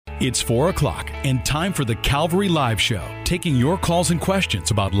It's 4 o'clock and time for the Calvary Live Show, taking your calls and questions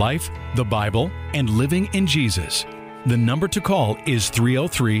about life, the Bible, and living in Jesus. The number to call is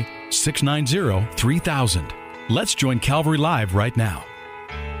 303-690-3000. Let's join Calvary Live right now.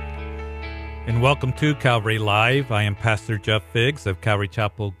 And welcome to Calvary Live. I am Pastor Jeff Figs of Calvary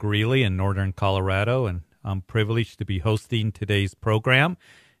Chapel Greeley in northern Colorado, and I'm privileged to be hosting today's program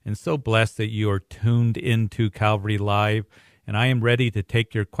and so blessed that you are tuned into Calvary Live. And I am ready to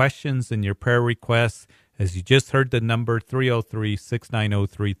take your questions and your prayer requests. As you just heard the number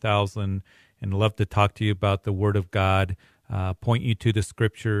 303-690-3000, and love to talk to you about the Word of God, point you to the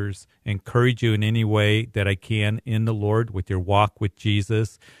Scriptures, encourage you in any way that I can in the Lord with your walk with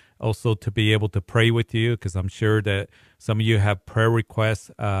Jesus. Also to be able to pray with you, because I'm sure that some of you have prayer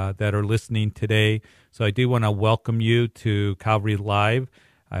requests that are listening today. So I do want to welcome you to Calvary Live.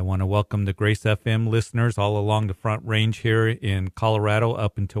 I want to welcome the Grace FM listeners all along the Front Range here in Colorado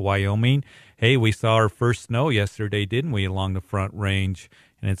up into Wyoming. Hey, we saw our first snow yesterday, didn't we, along the Front Range?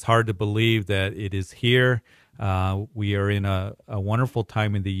 And it's hard to believe that it is here. We are in a wonderful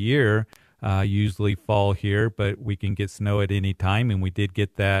time of the year, usually fall here, but we can get snow at any time, and we did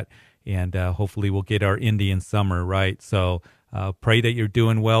get that. And hopefully we'll get our Indian summer, right? So pray that you're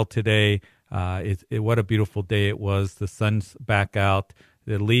doing well today. What a beautiful day it was. The sun's back out.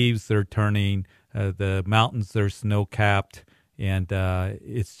 The leaves are turning, the mountains are snow-capped, and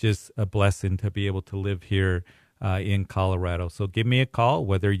it's just a blessing to be able to live here in Colorado. So give me a call,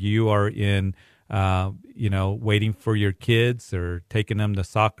 whether you are in, waiting for your kids or taking them to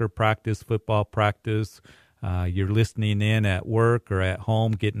soccer practice, football practice, you're listening in at work or at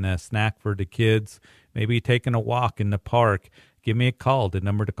home, getting a snack for the kids, maybe taking a walk in the park. Give me a call. The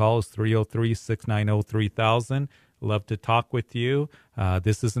number to call is 303-690-3000. Love to talk with you.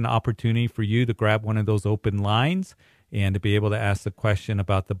 This is an opportunity for you to grab one of those open lines and to be able to ask a question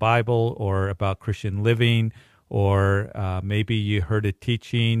about the Bible or about Christian living, or maybe you heard a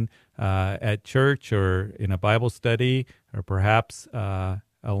teaching at church or in a Bible study, or perhaps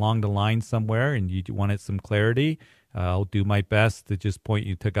along the line somewhere and you wanted some clarity. I'll do my best to just point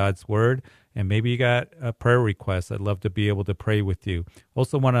you to God's Word. And maybe you got a prayer request. I'd love to be able to pray with you.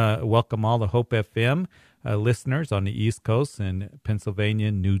 Also want to welcome all the Hope FM listeners on the East Coast in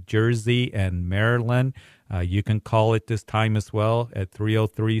Pennsylvania, New Jersey, and Maryland. You can call at this time as well at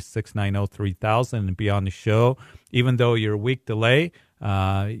 303-690-3000 and be on the show. Even though you're a week delay,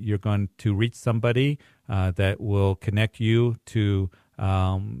 you're going to reach somebody that will connect you to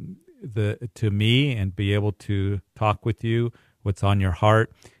me and be able to talk with you what's on your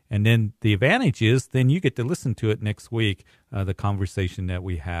heart. And then the advantage is then you get to listen to it next week, the conversation that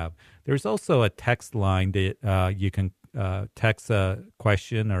we have. There's also a text line that you can text a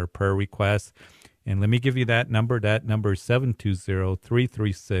question or a prayer request. And let me give you that number. That number is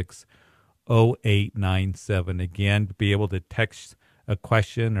 720-336-0897. Again, to be able to text a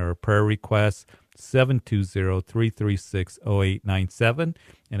question or a prayer request, 720-336-0897.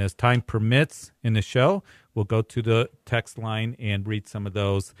 And as time permits in the show, we'll go to the text line and read some of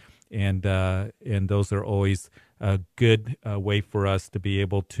those. And those are always a good way for us to be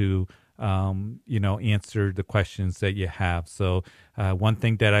able to, answer the questions that you have. So one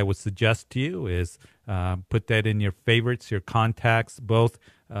thing that I would suggest to you is put that in your favorites, your contacts, both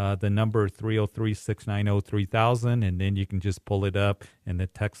the number 303-690-3000, and then you can just pull it up, and the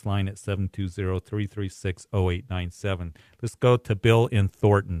text line at 720-336-0897. Let's go to Bill in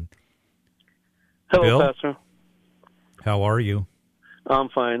Thornton. Hello, Bill? Pastor. How are you? I'm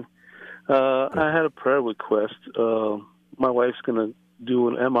fine. I had a prayer request. My wife's going to do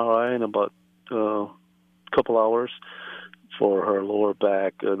an MRI in about a couple hours for her lower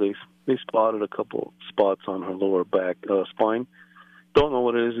back. They spotted a couple spots on her lower back spine. Don't know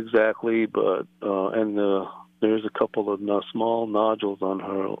what it is exactly, but there's a couple of small nodules on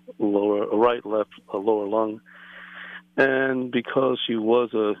her lower lung. And because she's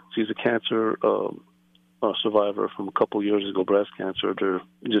a cancer survivor from a couple years ago, breast cancer, they're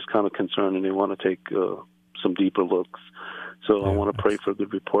just kind of concerned and they want to take some deeper looks. So I want to pray for a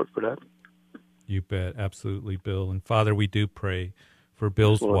good report for that. You bet. Absolutely, Bill. And Father, we do pray for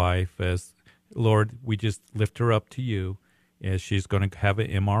Bill's wife as, Lord, we just lift her up to you as she's going to have an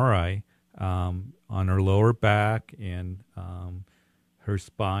MRI on her lower back and her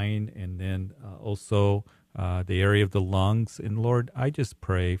spine, and then also the area of the lungs. And Lord, I just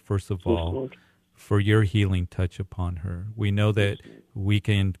pray, first of all, for your healing touch upon her. We know that we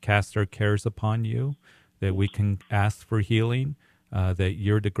can cast our cares upon you, that we can ask for healing, that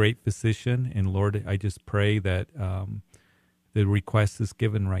you're the great physician. And Lord, I just pray that the request is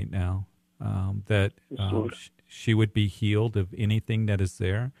given right now, that she would be healed of anything that is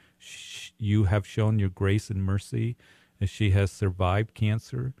there. You have shown your grace and mercy as she has survived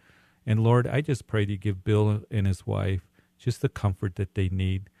cancer. And Lord, I just pray to give Bill and his wife just the comfort that they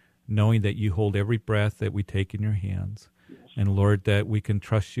need, knowing that you hold every breath that we take in your hands. And Lord, that we can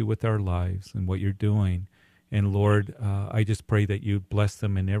trust you with our lives and what you're doing. And Lord, I just pray that you bless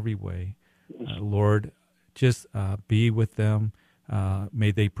them in every way. Lord, just be with them.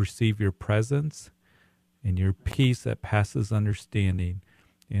 May they perceive your presence and your peace that passes understanding.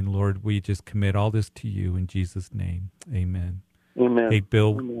 And Lord, we just commit all this to you in Jesus' name. Amen. Amen. Hey,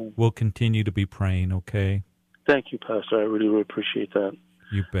 Bill, Amen. We'll continue to be praying, okay? Thank you, Pastor. I really, really appreciate that.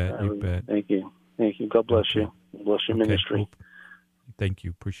 You bet, you bet. Thank you. Thank you. God bless you. Bless your ministry. Well, thank you.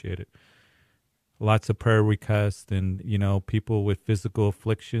 Appreciate it. Lots of prayer requests and, people with physical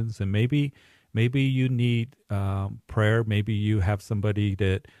afflictions. And maybe you need prayer. Maybe you have somebody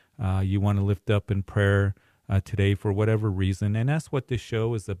that you want to lift up in prayer today for whatever reason. And that's what this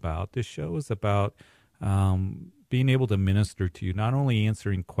show is about. This show is about being able to minister to you, not only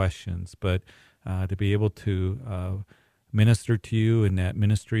answering questions, but to be able to minister to you in that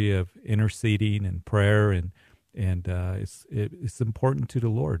ministry of interceding and prayer. And it's important to the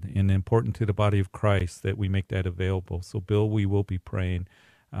Lord and important to the body of Christ that we make that available. So, Bill, we will be praying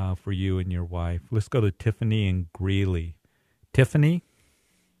for you and your wife. Let's go to Tiffany and Greeley. Tiffany?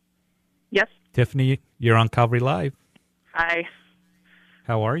 Yes. Tiffany, you're on Calvary Live. Hi.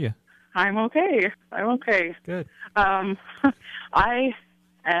 How are you? I'm okay. Good. I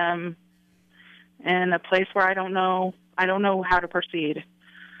am in a place where I don't know how to proceed.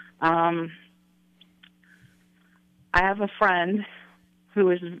 I have a friend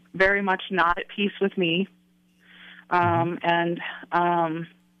who is very much not at peace with me. And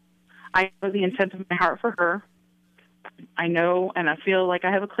I know the intent of my heart for her. I know and I feel like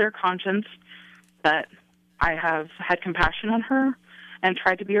I have a clear conscience that I have had compassion on her and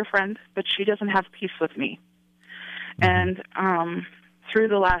tried to be her friend, but she doesn't have peace with me. And through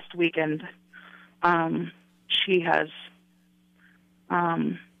the last weekend, she has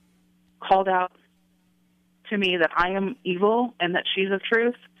called out to me that I am evil and that she's of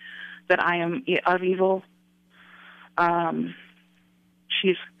truth, that I am of evil.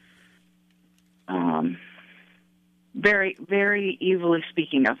 She's very, very evilly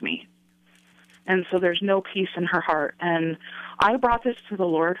speaking of me. And so there's no peace in her heart. And I brought this to the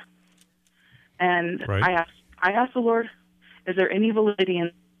Lord, and right. I asked the Lord, is there any validity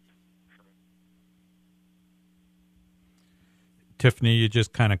in... Tiffany, you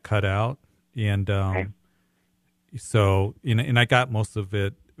just kind of cut out. And okay. So, and I got most of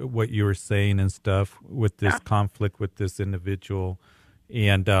it, what you were saying and stuff with this conflict with this individual.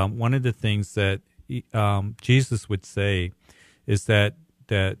 And one of the things that Jesus would say is that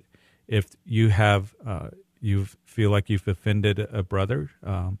if you have you feel like you've offended a brother,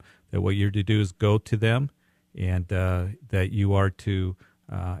 that what you're to do is go to them, and that you are to,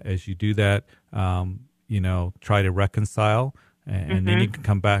 as you do that, try to reconcile, and then you can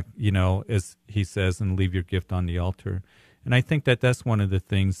come back, as he says, and leave your gift on the altar. And I think that that's one of the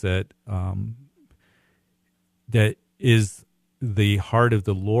things that that is the heart of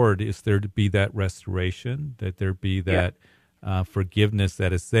the Lord, is there to be that restoration, that there be that forgiveness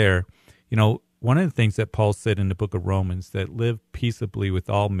that is there. One of the things that Paul said in the book of Romans, that live peaceably with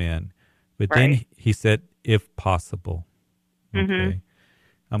all men, but then he said, if possible. Okay.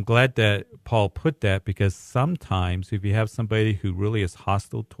 I'm glad that Paul put that, because sometimes if you have somebody who really is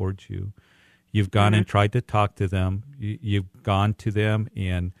hostile towards you, you've gone and tried to talk to them, you've gone to them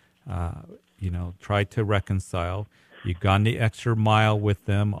and, tried to reconcile. You've gone the extra mile with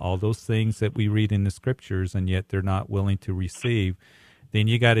them, all those things that we read in the scriptures, and yet they're not willing to receive. Then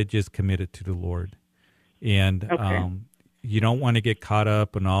you got to just commit it to the Lord. And you don't want to get caught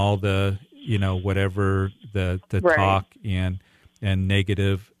up in all the, whatever the talk and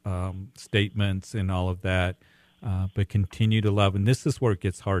negative statements and all of that, but continue to love. And this is where it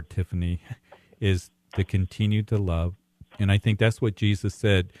gets hard, Tiffany, is to continue to love. And I think that's what Jesus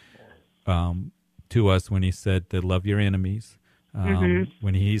said to us when he said to love your enemies.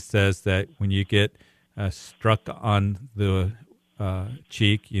 When he says that when you get struck on the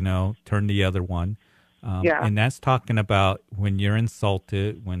cheek, turn the other one. And that's talking about when you're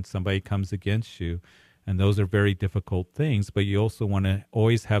insulted, when somebody comes against you. And those are very difficult things, but you also want to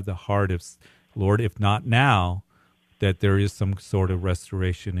always have the heart of, Lord, if not now, that there is some sort of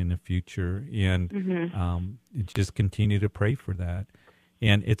restoration in the future. And just continue to pray for that.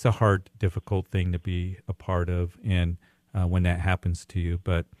 And it's a hard, difficult thing to be a part of, and when that happens to you.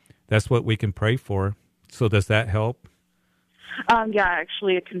 But that's what we can pray for. So does that help? Yeah,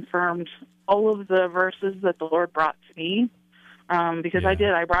 actually, it confirmed all of the verses that the Lord brought to me, because I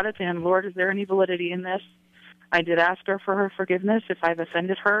did. I brought it to him. Lord, is there any validity in this? I did ask her for her forgiveness if I've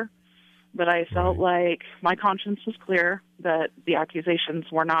offended her, but I felt like my conscience was clear that the accusations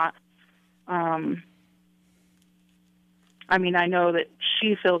were not. I mean, I know that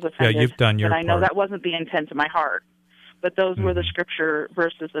she feels offended. Yeah, you've done your but I know part. that wasn't the intent of my heart. But those were the scripture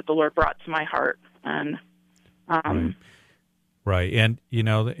verses that the Lord brought to my heart, and right. And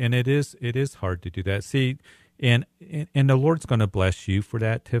and it is hard to do that. See, and the Lord's going to bless you for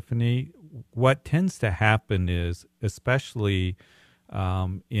that, Tiffany. What tends to happen is, especially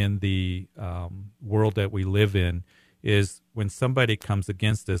in the world that we live in, is when somebody comes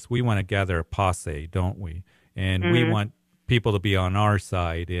against us, we want to gather a posse, don't we? And we want people to be on our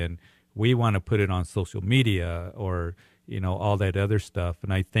side, and we want to put it on social media or all that other stuff.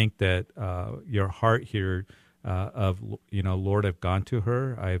 And I think that your heart here of Lord, I've gone to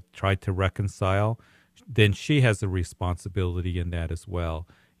her, I've tried to reconcile, then she has a responsibility in that as well.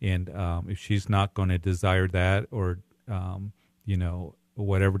 And if she's not going to desire that, or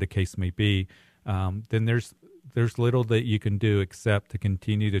whatever the case may be, then there's little that you can do except to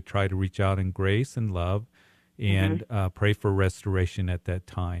continue to try to reach out in grace and love, and pray for restoration at that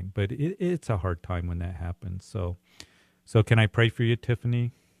time. But it's a hard time when that happens. So can I pray for you,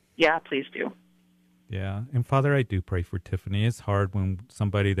 Tiffany? Yeah, please do. Yeah. And Father, I do pray for Tiffany. It's hard when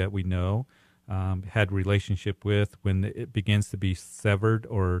somebody that we know, had relationship with, when it begins to be severed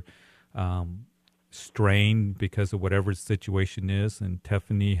or strained because of whatever the situation is, and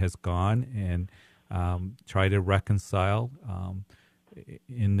Tiffany has gone and tried to reconcile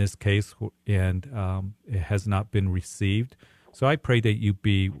in this case, and it has not been received. So I pray that you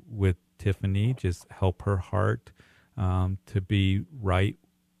be with Tiffany, just help her heart to be right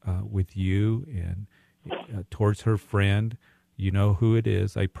with you and towards her friend. You know who it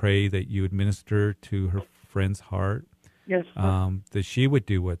is. I pray that you would minister to her friend's heart, yes, that she would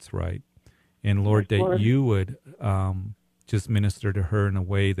do what's right. And Lord, yes, that Lord, you would just minister to her in a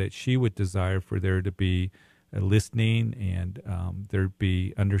way that she would desire for there to be listening, and there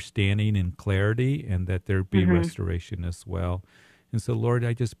be understanding and clarity, and that there be restoration as well. And so, Lord,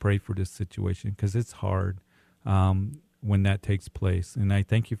 I just pray for this situation, because it's hard when that takes place. And I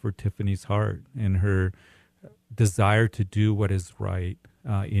thank you for Tiffany's heart and her desire to do what is right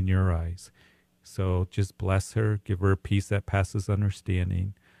in your eyes. So just bless her, give her a peace that passes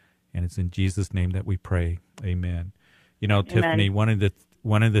understanding. And it's in Jesus' name that we pray. Amen. Amen. Tiffany, one of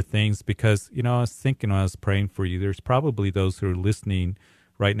the things, because, I was thinking when I was praying for you, there's probably those who are listening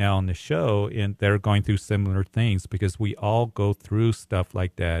right now on the show, and they're going through similar things, because we all go through stuff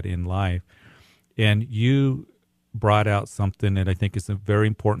like that in life. And you brought out something that I think is very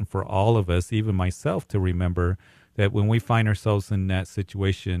important for all of us, even myself, to remember, that when we find ourselves in that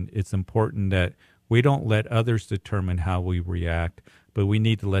situation, it's important that we don't let others determine how we react, but we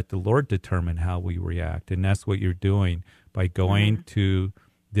need to let the Lord determine how we react. And that's what you're doing by going to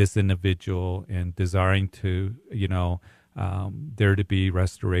this individual and desiring to, there to be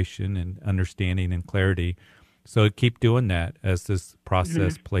restoration and understanding and clarity. So keep doing that as this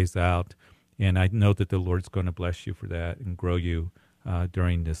process plays out. And I know that the Lord's going to bless you for that and grow you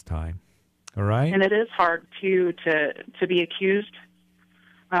during this time. All right? And it is hard to be accused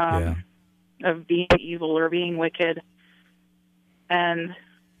of being evil or being wicked. And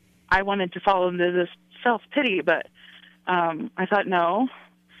I wanted to fall into this self-pity, but I thought, no,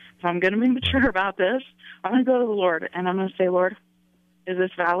 if I'm going to be mature about this, I'm going to go to the Lord, and I'm going to say, Lord, is this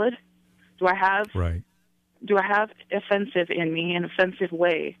valid? Do I have offensive in me, an offensive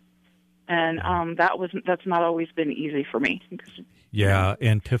way? And that's not always been easy for me. Yeah,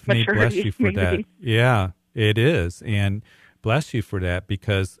 and Tiffany, bless you for that. Yeah, it is, and bless you for that,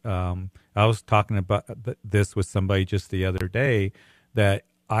 because I was talking about this with somebody just the other day, that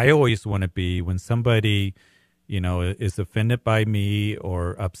I always want to be, when somebody, is offended by me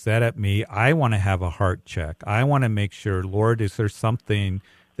or upset at me, I want to have a heart check. I want to make sure, Lord, is there something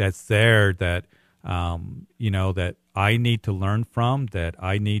that's there that, that I need to learn from, that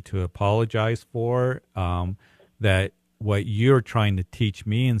I need to apologize for, that what you're trying to teach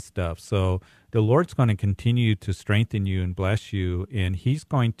me and stuff. So the Lord's going to continue to strengthen you and bless you, and he's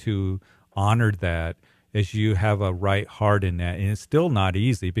going to honor that as you have a right heart in that. And it's still not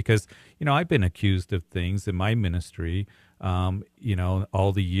easy, because, I've been accused of things in my ministry, all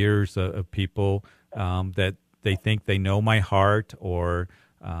the years of people that they think they know my heart, or,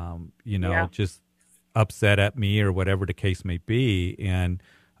 just upset at me, or whatever the case may be. And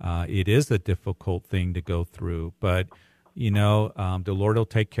it is a difficult thing to go through. But the Lord will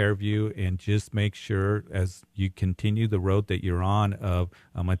take care of you, and just make sure as you continue the road that you're on of,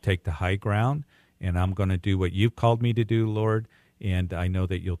 I'm going to take the high ground and I'm going to do what you've called me to do, Lord. And I know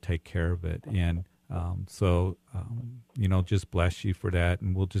that you'll take care of it. And just bless you for that.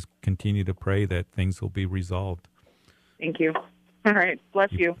 And we'll just continue to pray that things will be resolved. Thank you. All right.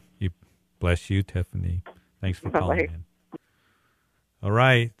 Bless you. Bless you, Tiffany. Thanks for Bye-bye. calling in. All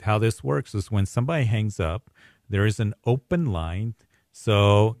right. How this works is when somebody hangs up, there is an open line.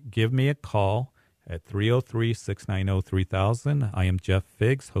 So give me a call at 303-690-3000. I am Jeff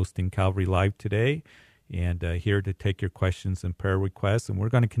Figs, hosting Calvary Live today, and here to take your questions and prayer requests. And we're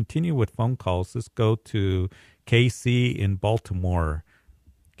going to continue with phone calls. Let's go to Casey in Baltimore.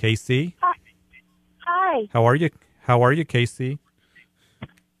 Casey? Hi. How are you? How are you, Casey?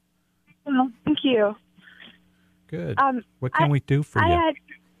 Well, thank you. Good. What can we do for you?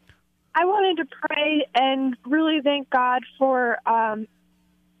 I wanted to pray and really thank God for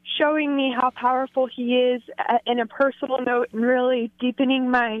showing me how powerful He is in a personal note, and really deepening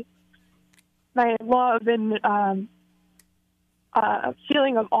my love and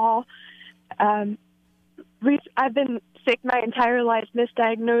feeling of awe. I've been sick my entire life,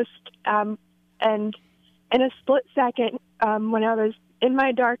 misdiagnosed, and in a split second, when I was in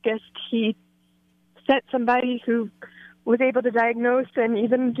my darkest, He sent somebody who was able to diagnose and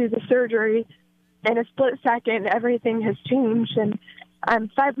even do the surgery. In a split second, everything has changed, and I'm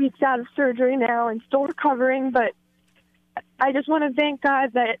 5 weeks out of surgery now and still recovering, but I just want to thank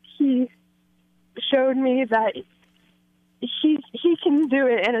God that He showed me that He can do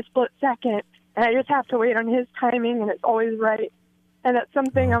it in a split second, and I just have to wait on His timing, and it's always right. And that's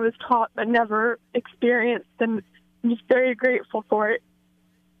something I was taught but never experienced, and I'm just very grateful for it.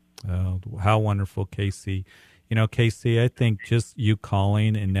 Oh, how wonderful, Casey. Casey, I think just you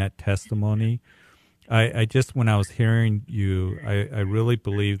calling in that testimony, I just, when I was hearing you, I really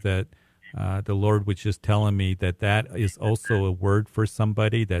believe that the Lord was just telling me that is also a word for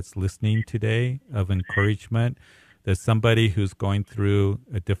somebody that's listening today of encouragement, that somebody who's going through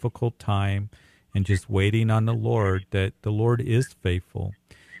a difficult time and just waiting on the Lord, that the Lord is faithful.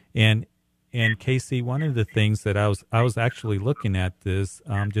 And Casey, one of the things that I was actually looking at this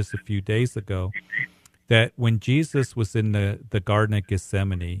just a few days ago, that when Jesus was in the Garden of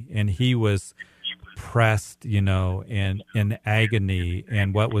Gethsemane and He was pressed, and in agony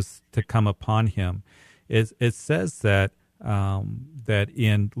and what was to come upon Him, it says that that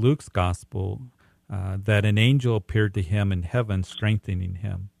in Luke's gospel, that an angel appeared to Him in heaven, strengthening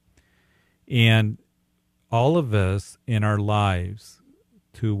Him. And all of us in our lives,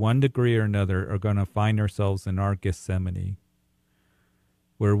 to one degree or another, are going to find ourselves in our Gethsemane,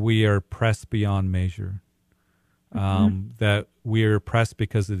 where we are pressed beyond measure, that we are pressed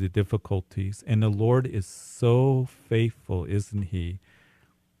because of the difficulties. And the Lord is so faithful, isn't He?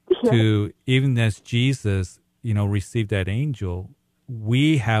 Yeah. To, even as Jesus, received that angel,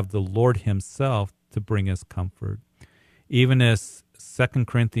 we have the Lord Himself to bring us comfort. Even as 2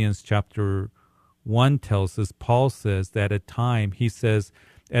 Corinthians chapter 1 tells us, Paul says that at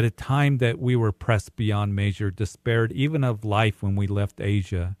a time that we were pressed beyond measure, despaired even of life when we left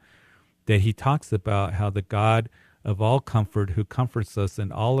Asia, that he talks about how the God of all comfort, who comforts us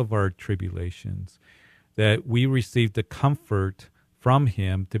in all of our tribulations, that we received the comfort from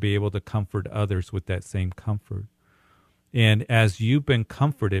Him to be able to comfort others with that same comfort. And as you've been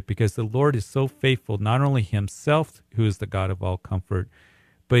comforted, because the Lord is so faithful, not only Himself, who is the God of all comfort,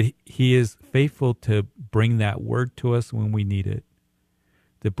 but He is faithful to bring that word to us when we need it,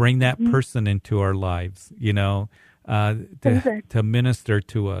 to bring that person into our lives, to minister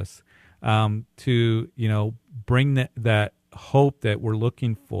to us, to, bring that hope that we're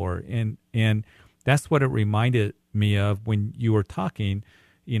looking for. And that's what it reminded me of when you were talking,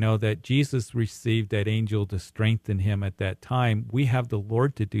 that Jesus received that angel to strengthen Him at that time. We have the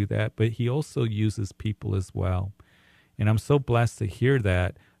Lord to do that, but He also uses people as well. And I'm so blessed to hear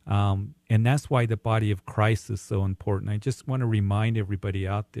that. And that's why the body of Christ is so important. I just want to remind everybody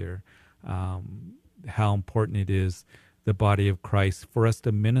out there how important it is, the body of Christ, for us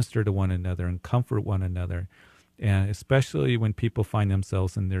to minister to one another and comfort one another, and especially when people find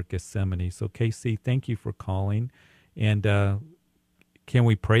themselves in their Gethsemane. So, Casey, thank you for calling. And can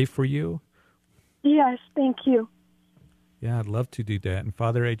we pray for you? Yes, thank you. Yeah, I'd love to do that. And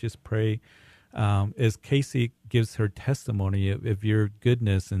Father, I just pray as Casey gives her testimony of your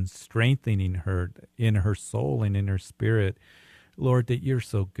goodness and strengthening her in her soul and in her spirit, Lord, that you're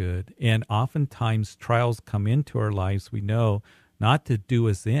so good. And oftentimes trials come into our lives, we know, not to do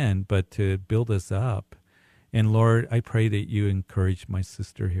us in, but to build us up. And Lord, I pray that you encourage my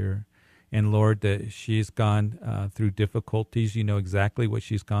sister here. And Lord, that she's gone through difficulties. You know exactly what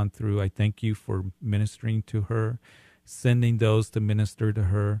she's gone through. I thank you for ministering to her, sending those to minister to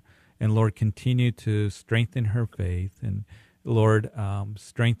her. And Lord, continue to strengthen her faith. And Lord,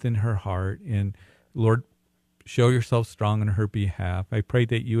 strengthen her heart. And Lord, show yourself strong on her behalf. I pray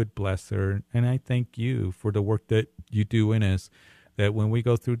that you would bless her. And I thank you for the work that you do in us, that when we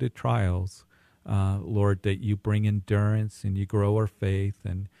go through the trials, Lord, that you bring endurance and you grow our faith.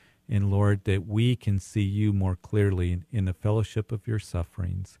 And Lord, that we can see you more clearly in the fellowship of your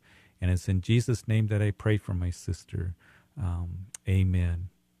sufferings. And it's in Jesus' name that I pray for my sister. Amen.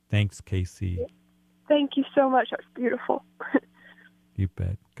 Thanks, Casey. Thank you so much. That was beautiful. You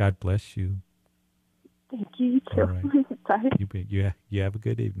bet. God bless you. Thank you. You too. All right. Bye. You bet. You have a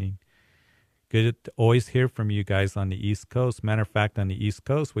good evening. Good to always hear from you guys on the East Coast. Matter of fact, on the East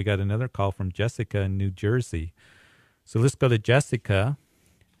Coast, we got another call from Jessica in New Jersey. So let's go to Jessica.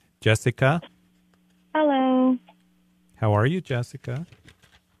 Jessica? Hello. How are you, Jessica?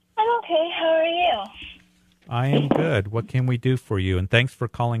 I'm okay. How are you? I am good. What can we do for you? And thanks for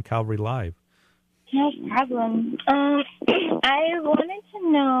calling Calvary Live. No problem. I wanted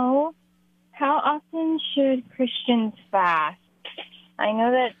to know, how often should Christians fast? I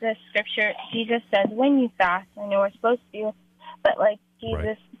know that the scripture, Jesus says when you fast, I know we're supposed to, but like Jesus,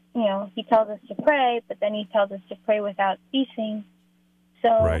 Right. you know, he tells us to pray, but then he tells us to pray without ceasing. So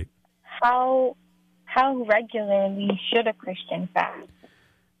Right. how regularly should a Christian fast?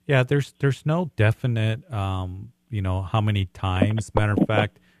 Yeah, there's no definite, how many times. Matter of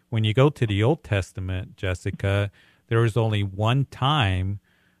fact, when you go to the Old Testament, Jessica, there was only one time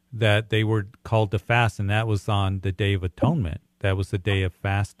that they were called to fast, and that was on the Day of Atonement. That was the day of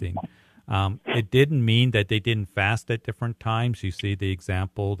fasting. It didn't mean that they didn't fast at different times. You see the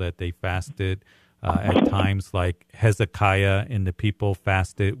example that they fasted at times like Hezekiah and the people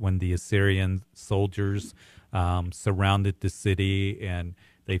fasted when the Assyrian soldiers surrounded the city, and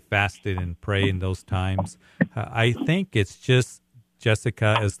they fasted and prayed in those times. I think it's just,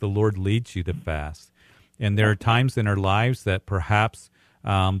 Jessica, as the Lord leads you to fast. And there are times in our lives that perhaps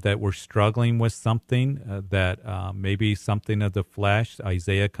that we're struggling with something, that maybe something of the flesh.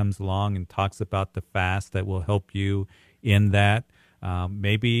 Isaiah comes along and talks about the fast that will help you in that.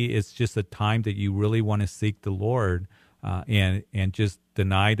 Maybe it's just a time that you really want to seek the Lord and just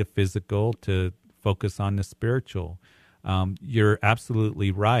deny the physical to focus on the spiritual. You're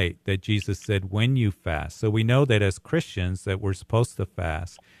absolutely right that Jesus said when you fast. So we know that as Christians that we're supposed to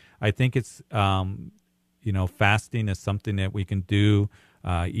fast. I think it's, fasting is something that we can do,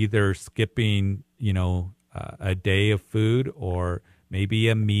 either skipping, a day of food or maybe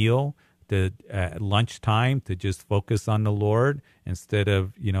a meal at lunchtime to just focus on the Lord instead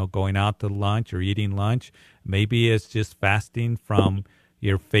of, going out to lunch or eating lunch. Maybe it's just fasting from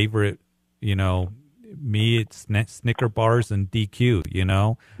your favorite, me, it's Snicker bars and DQ,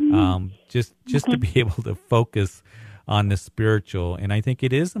 just to be able to focus on the spiritual. And I think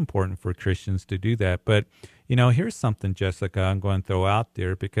it is important for Christians to do that. But, here's something, Jessica, I'm going to throw out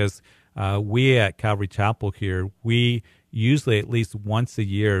there, because we at Calvary Chapel here, we usually at least once a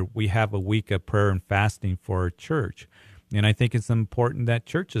year, we have a week of prayer and fasting for our church. And I think it's important that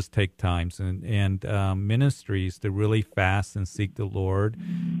churches take times and ministries to really fast and seek the Lord.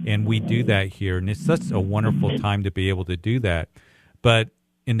 And we do that here. And it's such a wonderful time to be able to do that. But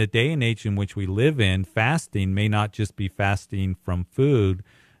in the day and age in which we live in, fasting may not just be fasting from food,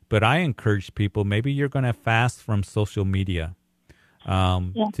 but I encourage people, maybe you're going to fast from social media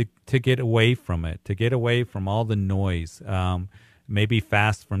to get away from it, to get away from all the noise. Maybe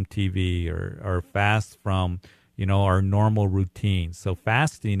fast from TV or fast from our normal routine. So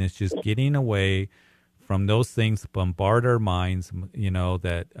fasting is just getting away from those things that bombard our minds,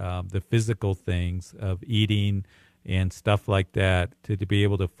 that the physical things of eating and stuff like that, to be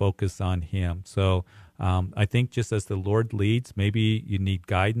able to focus on Him. So I think just as the Lord leads, maybe you need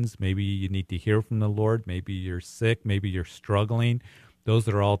guidance, maybe you need to hear from the Lord, maybe you're sick, maybe you're struggling. Those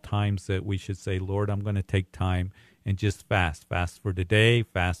are all times that we should say, Lord, I'm going to take time and just fast for today,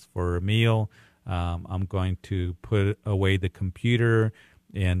 fast for a meal. I'm going to put away the computer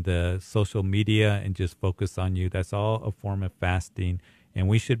and the social media and just focus on you. That's all a form of fasting. And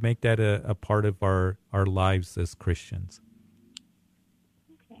we should make that a part of our lives as Christians.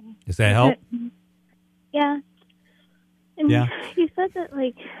 Okay. Does that help? Yeah. And Yeah. you said that,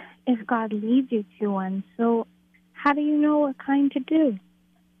 if God leads you to one, so how do you know what kind to do?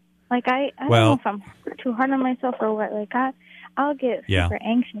 I don't know if I'm too hard on myself or what. I'll get super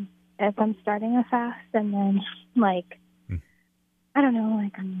anxious if I'm starting a fast, and then, I don't know,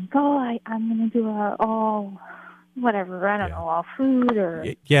 I'm going to do all food or...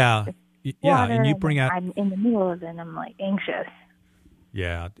 Yeah. water, and you bring out. I'm in the middle of it, and I'm like anxious.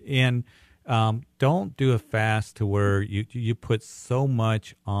 Yeah, and don't do a fast to where you put so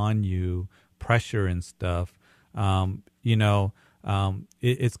much on you, pressure and stuff. It's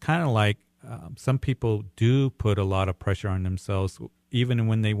kind of like some people do put a lot of pressure on themselves, even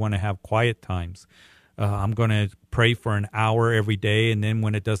when they want to have quiet times. I'm going to pray for an hour every day, and then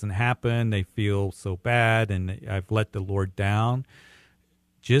when it doesn't happen, they feel so bad, and I've let the Lord down.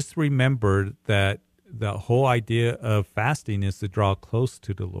 Just remember that the whole idea of fasting is to draw close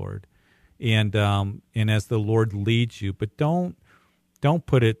to the Lord, and as the Lord leads you. But don't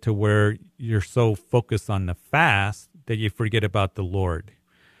put it to where you're so focused on the fast that you forget about the Lord.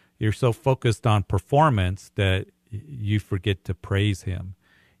 You're so focused on performance that you forget to praise Him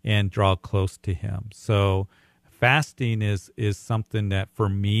and draw close to Him. So fasting is something that for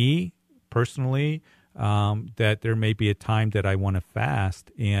me personally, that there may be a time that I want to fast.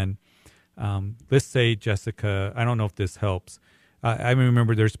 And let's say, Jessica, I don't know if this helps. I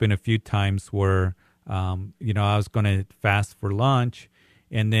remember there's been a few times where, I was going to fast for lunch,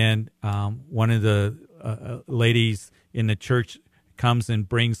 and then one of the ladies in the church comes and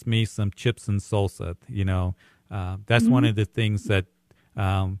brings me some chips and salsa. That's one of the things that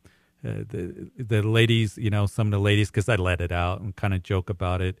the ladies, some of the ladies, because I let it out and kind of joke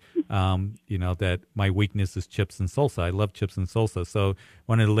about it, that my weakness is chips and salsa. I love chips and salsa. So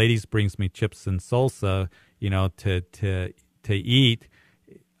one of the ladies brings me chips and salsa, to eat.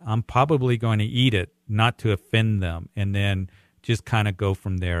 I'm probably going to eat it, not to offend them, and then just kind of go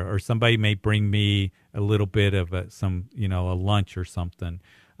from there. Or somebody may bring me a little bit of a lunch or something.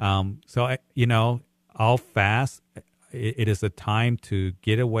 So I'll fast. It is a time to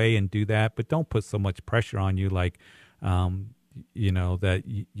get away and do that, but don't put so much pressure on you, like, that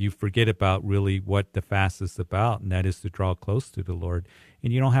you forget about really what the fast is about, and that is to draw close to the Lord.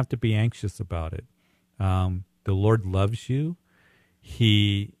 And you don't have to be anxious about it. The Lord loves you.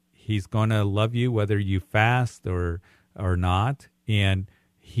 He's going to love you whether you fast or not, and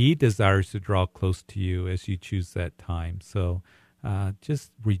He desires to draw close to you as you choose that time. So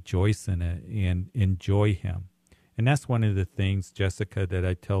just rejoice in it and enjoy Him. And that's one of the things, Jessica, that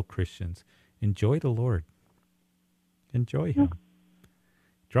I tell Christians. Enjoy the Lord. Enjoy Him.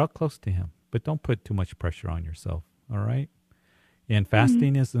 Draw close to Him, but don't put too much pressure on yourself, all right? And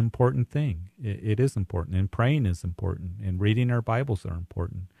fasting is an important thing. It is important, and praying is important, and reading our Bibles are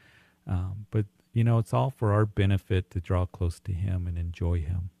important. But, it's all for our benefit to draw close to Him and enjoy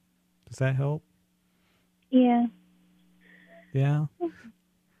Him. Does that help? Yeah. Yeah?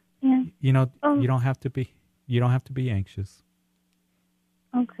 Yeah. You don't have to be anxious.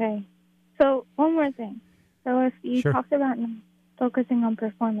 Okay. So one more thing. So if you Sure. talked about focusing on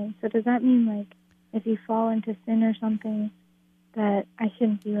performance, so does that mean, like, if you fall into sin or something, that I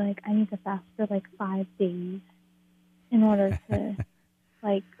shouldn't be like, I need to fast for 5 days in order to,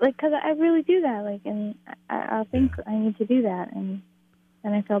 because I really do that, and I think I need to do that, and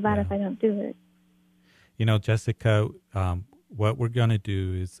then I feel bad if I don't do it. Jessica, what we're going to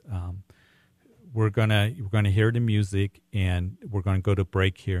do is we're gonna hear the music, and we're going to go to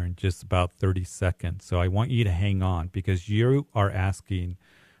break here in just about 30 seconds. So I want you to hang on, because you are asking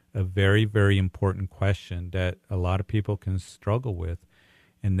a very, very important question that a lot of people can struggle with,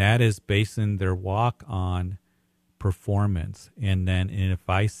 and that is basing their walk on performance. And if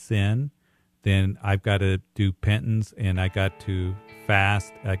I sin, then I've got to do penance, and I got to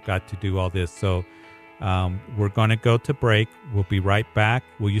fast. I got to do all this. So we're going to go to break. We'll be right back.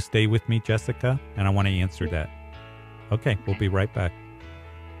 Will you stay with me, Jessica? And I want to answer that. Okay, we'll be right back.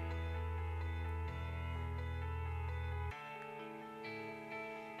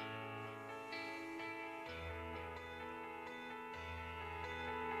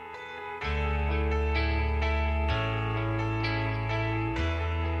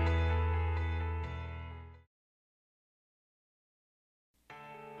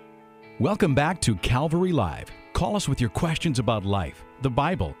 Welcome back to Calvary Live. Call us with your questions about life, the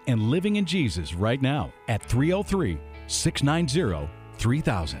Bible, and living in Jesus right now at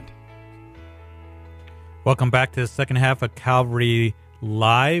 303-690-3000. Welcome back to the second half of Calvary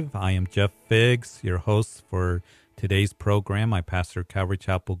Live. I am Jeff Figs, your host for today's program. I pastor Calvary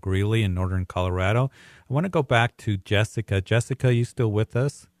Chapel Greeley in northern Colorado. I want to go back to Jessica. Jessica, are you still with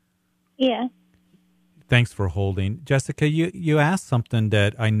us? Yeah. Thanks for holding. Jessica, you asked something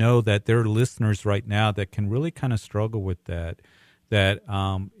that I know that there are listeners right now that can really kind of struggle with that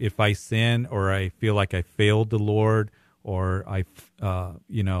if I sin or I feel like I failed the Lord or I,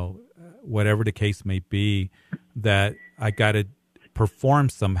 whatever the case may be, that I got to perform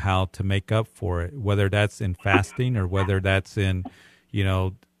somehow to make up for it, whether that's in fasting or whether that's in,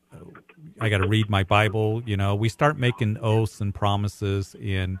 I got to read my Bible. You know, we start making oaths and promises,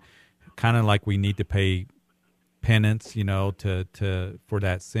 and kind of like we need to pay penance, you know, for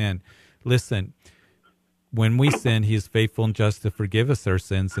that sin. Listen, when we sin, he is faithful and just to forgive us our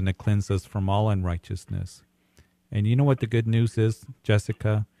sins and to cleanse us from all unrighteousness. And you know what the good news is,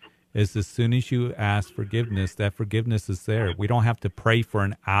 Jessica? Is as soon as you ask forgiveness, that forgiveness is there. We don't have to pray for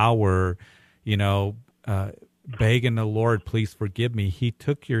an hour, you know, begging the Lord, please forgive me. He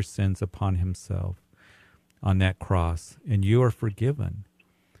took your sins upon himself on that cross, and you are forgiven.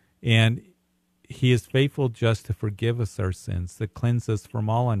 And he is faithful just to forgive us our sins, to cleanse us from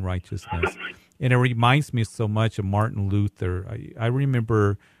all unrighteousness. And it reminds me so much of Martin Luther. I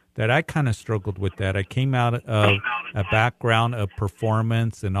remember that I kind of struggled with that. I came out of a background of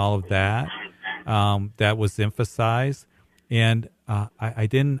performance and all of that that was emphasized. And I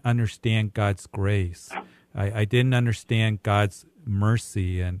didn't understand God's grace. I didn't understand God's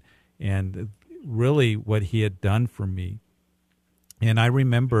mercy and really what he had done for me. And I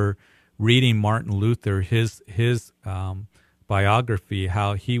remember reading Martin Luther, his biography,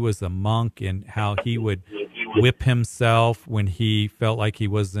 how he was a monk and how he would whip himself when he felt like he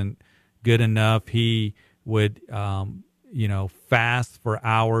wasn't good enough. He would, fast for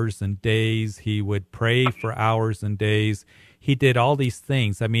hours and days. He would pray for hours and days. He did all these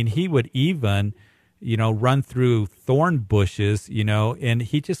things. I mean, he would even, run through thorn bushes, and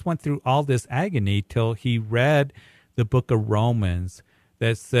he just went through all this agony till he read the book of Romans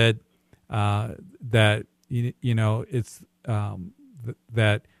that said that the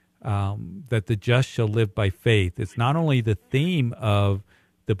just shall live by faith. It's not only the theme of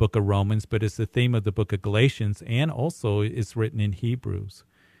the book of Romans, but it's the theme of the book of Galatians, and also it's written in Hebrews.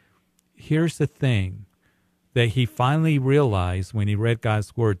 Here's the thing that he finally realized when he read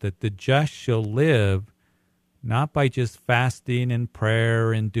God's word, that the just shall live not by just fasting and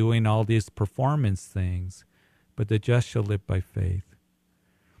prayer and doing all these performance things, but the just shall live by faith.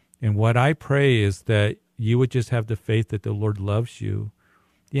 And what I pray is that you would just have the faith that the Lord loves you.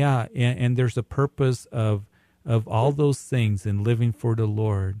 Yeah, and there's a purpose of all those things in living for the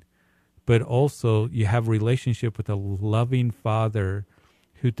Lord. But also you have a relationship with a loving Father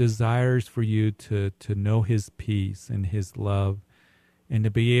who desires for you to know his peace and his love and to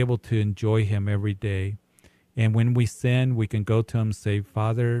be able to enjoy him every day. And when we sin, we can go to him and say,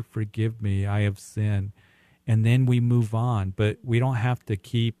 Father, forgive me, I have sinned. And then we move on. But we don't have to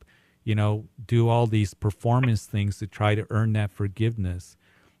keep, do all these performance things to try to earn that forgiveness.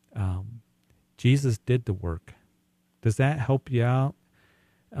 Jesus did the work. Does that help you out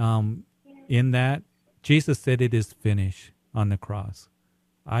in that? Jesus said it is finished on the cross.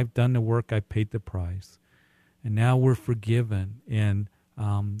 I've done the work. I paid the price. And now we're forgiven. And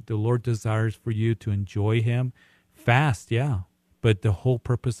the Lord desires for you to enjoy him. Fast, yeah. But the whole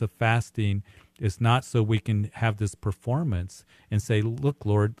purpose of fasting is not so we can have this performance and say, look,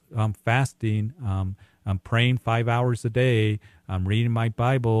 Lord, I'm fasting. I'm praying 5 hours a day. I'm reading my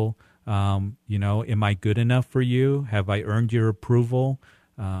Bible. Am I good enough for you? Have I earned your approval?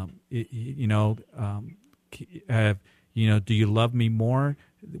 Do you love me more?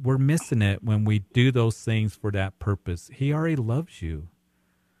 We're missing it when we do those things for that purpose. He already loves you.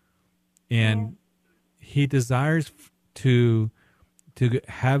 And he desires to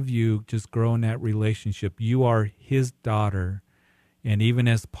have you just grow in that relationship. You are his daughter. And even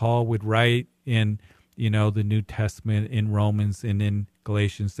as Paul would write in, the New Testament, in Romans and in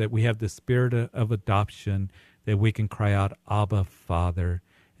Galatians, that we have the spirit of adoption, that we can cry out, Abba, Father.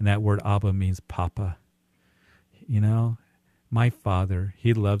 And that word Abba means Papa. My Father,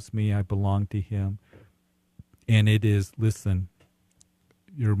 he loves me. I belong to him. And it is, listen,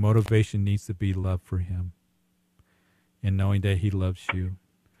 your motivation needs to be love for him and knowing that he loves you.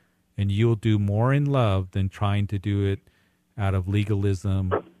 And you'll do more in love than trying to do it out of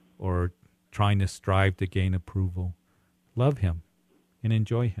legalism or trying to strive to gain approval. Love him and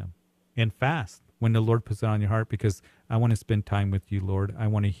enjoy him. And fast when the Lord puts it on your heart, because I want to spend time with you, Lord. I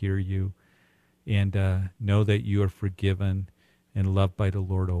want to hear you and know that you are forgiven and loved by the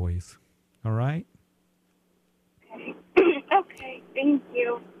Lord always. All right? Okay, thank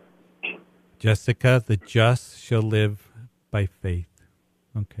you. Jessica, the just shall live by faith.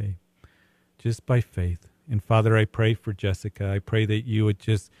 Okay, just by faith. And Father, I pray for Jessica. I pray that you would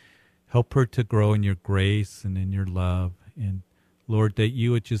just help her to grow in your grace and in your love. And Lord, that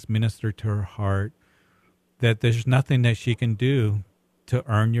you would just minister to her heart, that there's nothing that she can do to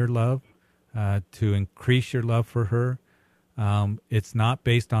earn your love, to increase your love for her. It's not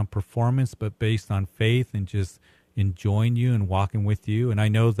based on performance, but based on faith and just enjoying you and walking with you. And I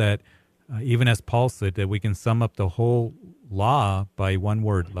know that even as Paul said, that we can sum up the whole law by one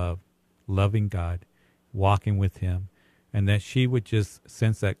word, love. loving God, walking with him, and that she would just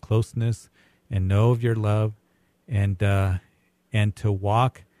sense that closeness and know of your love, and to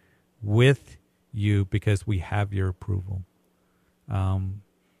walk with you because we have your approval,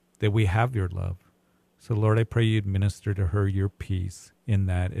 that we have your love. So, Lord, I pray you'd minister to her your peace in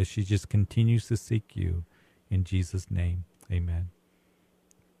that as she just continues to seek you. In Jesus' name, amen.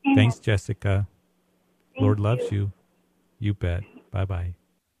 Thanks, Jessica. Lord loves you. You bet. Bye-bye.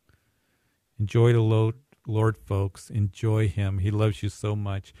 Enjoy the Lord, folks. Enjoy him. He loves you so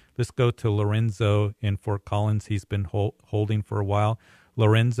much. Let's go to Lorenzo in Fort Collins. He's been holding for a while.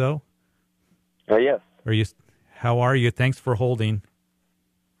 Lorenzo? Yes. How are you? Thanks for holding.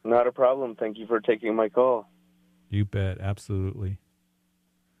 Not a problem. Thank you for taking my call. You bet. Absolutely.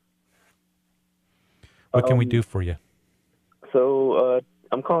 What can we do for you? So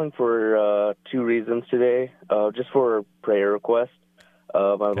I'm calling for 2 reasons today. Just for a prayer request.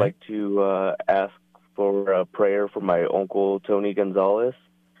 I would like to ask for a prayer for my uncle, Tony Gonzalez.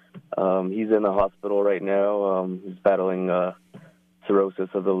 He's in the hospital right now. He's battling cirrhosis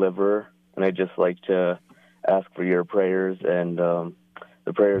of the liver. And I'd just like to ask for your prayers and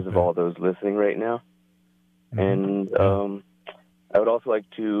the prayers of all those listening right now. And I would also like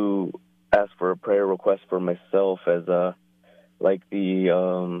to ask for a prayer request for myself as like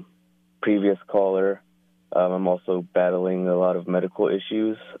the previous caller. I'm also battling a lot of medical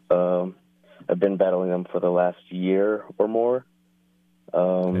issues. I've been battling them for the last year or more.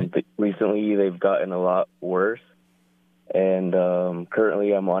 Recently, they've gotten a lot worse. And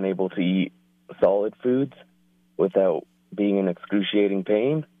currently, I'm unable to eat solid foods without being in excruciating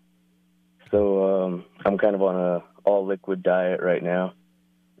pain. So I'm kind of on a all-liquid diet right now.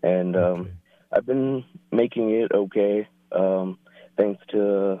 And I've been making it okay, thanks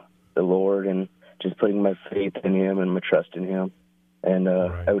to the Lord and just putting my faith in him and my trust in him. And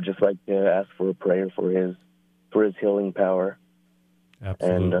I would just like to ask for a prayer for his healing power.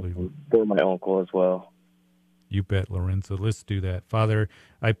 Absolutely. And for my uncle as well. You bet, Lorenzo. Let's do that. Father,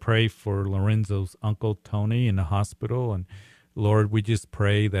 I pray for Lorenzo's uncle, Tony, in the hospital. And Lord, we just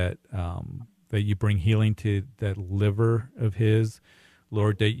pray that that you bring healing to that liver of his.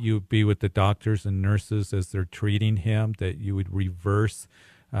 Lord, that you would be with the doctors and nurses as they're treating him, that you would reverse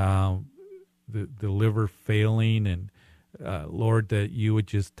the liver failing. And Lord, that you would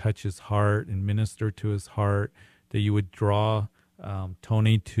just touch his heart and minister to his heart, that you would draw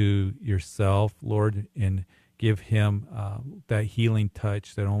Tony to yourself, Lord, and give him that healing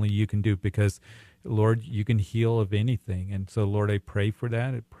touch that only you can do, because, Lord, you can heal of anything. And so, Lord, I pray for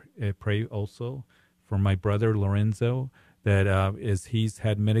that. I pray also for my brother Lorenzo, that as he's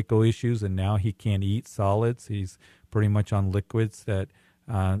had medical issues and now he can't eat solids, he's pretty much on liquids, that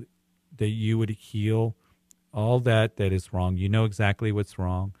you would heal all that is wrong. You know exactly what's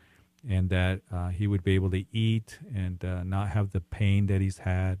wrong, and that he would be able to eat and not have the pain that he's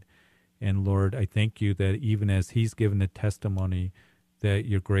had. And Lord, I thank you that even as he's given the testimony that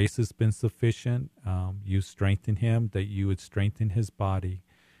your grace has been sufficient, you strengthen him, that you would strengthen his body,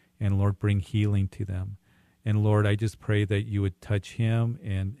 and Lord, bring healing to them. And Lord, I just pray that you would touch him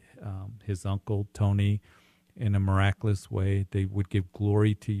and his uncle, Tony, in a miraculous way. They would give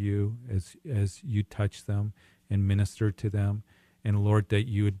glory to you as you touch them and minister to them. And Lord, that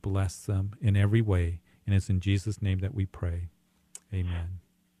you would bless them in every way. And it's in Jesus' name that we pray. Amen.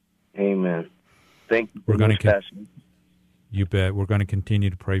 Amen. Thank you. We're going to You bet. We're going to continue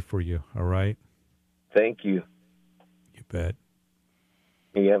to pray for you. All right. Thank you. You bet.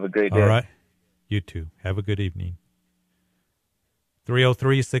 You have a great day. All right. You too. Have a good evening.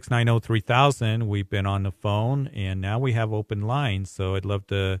 303-690-3000. We've been on the phone, and now we have open lines. So I'd love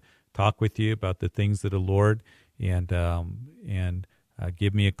to talk with you about the things of the Lord, and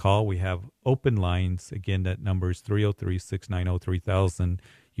give me a call. We have open lines. Again, that number is 303-690-3000.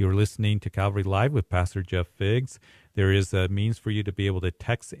 You're listening to Calvary Live with Pastor Jeff Figs. There is a means for you to be able to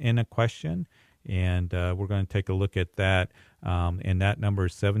text in a question, and we're going to take a look at that. And that number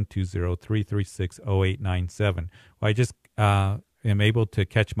is 720-336-0897. Well, I just am able to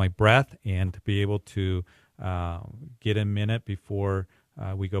catch my breath and to be able to get a minute before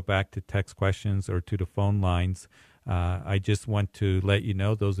we go back to text questions or to the phone lines. I just want to let you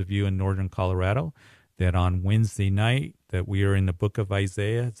know, those of you in northern Colorado, that on Wednesday night that we are in the book of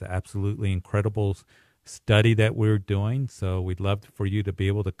Isaiah. It's an absolutely incredible study that we're doing. So we'd love for you to be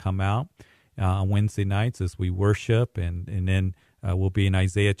able to come out on Wednesday nights as we worship, and then we'll be in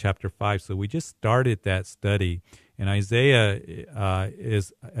Isaiah chapter 5. So we just started that study, And Isaiah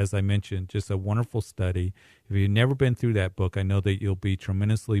is, as I mentioned, just a wonderful study. If you've never been through that book, I know that you'll be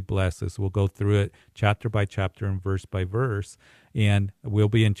tremendously blessed as we'll go through it chapter by chapter and verse by verse. And we'll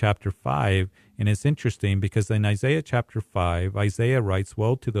be in chapter 5. And it's interesting because in Isaiah chapter 5, Isaiah writes,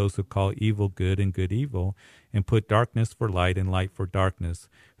 "Woe to those who call evil good and good evil, and put darkness for light and light for darkness,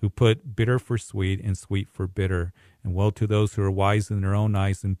 who put bitter for sweet and sweet for bitter. And woe to those who are wise in their own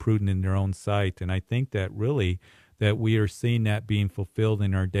eyes and prudent in their own sight." And I think that really that we are seeing that being fulfilled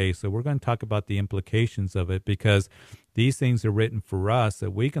in our day. So we're going to talk about the implications of it because these things are written for us that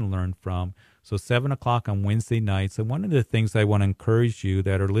we can learn from. So 7 o'clock on Wednesday nights. And one of the things I want to encourage you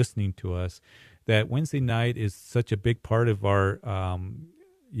that are listening to us, that Wednesday night is such a big part of our,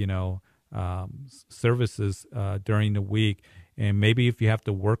 services during the week. And maybe if you have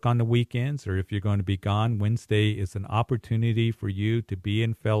to work on the weekends or if you're going to be gone, Wednesday is an opportunity for you to be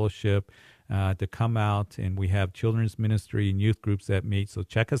in fellowship, to come out. And we have children's ministry and youth groups that meet. So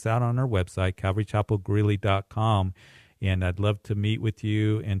check us out on our website, CalvaryChapelGreeley.com. And I'd love to meet with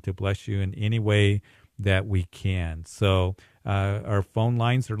you and to bless you in any way that we can. So our phone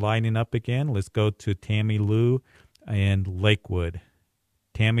lines are lining up again. Let's go to Tammy Lou in Lakewood.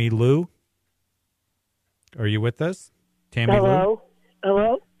 Tammy Lou, are you with us? Tammy Hello? Lou?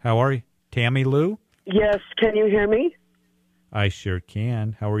 Hello? How are you? Tammy Lou? Yes, can you hear me? I sure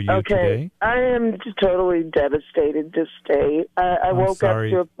can. How are you today? I am totally devastated this day. I woke up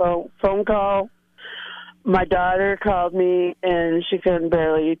to a phone call. My daughter called me, and she couldn't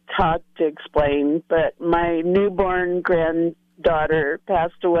barely talk to explain, but my newborn granddaughter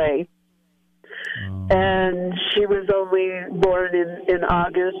passed away. Oh. And she was only born in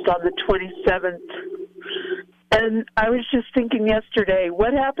August on the 27th. And I was just thinking yesterday,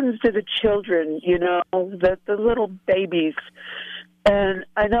 what happens to the children, the little babies? And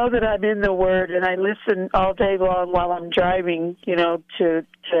I know that I'm in the Word, and I listen all day long while I'm driving, to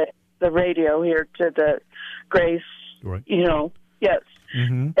the radio here, to the Grace, right. Yes.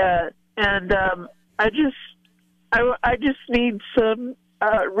 Mm-hmm. And I just need some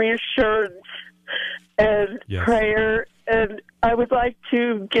reassurance and prayer, and I would like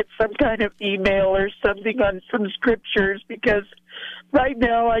to get some kind of email or something on some scriptures, because right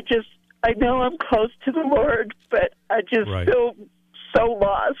now I know I'm close to the Lord, but I just feel so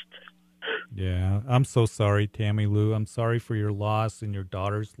lost. Yeah, I'm so sorry, Tammy Lou. I'm sorry for your loss and your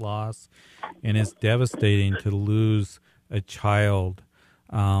daughter's loss, and it's devastating to lose a child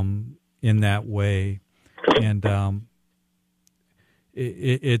in that way, and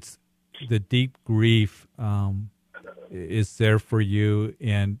it's the deep grief is there for you,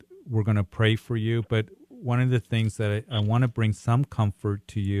 and we're going to pray for you. But one of the things that I want to bring some comfort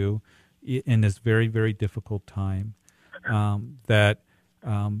to you in this very, very difficult time, that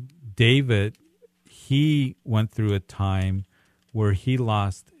David, he went through a time where he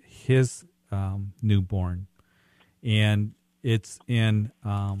lost his newborn, and it's in,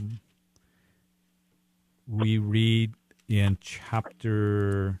 we read in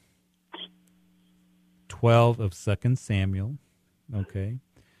chapter 12 of 2 Samuel, okay,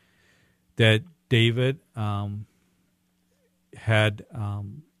 that David had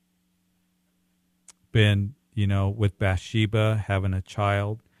been, with Bathsheba having a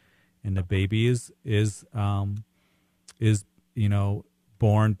child, and the baby is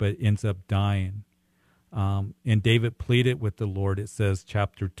born but ends up dying. And David pleaded with the Lord, it says,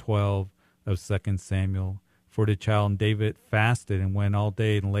 chapter 12 of 2 Samuel, for the child. And David fasted and went all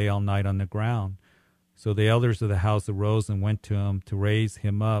day and lay all night on the ground. So the elders of the house arose and went to him to raise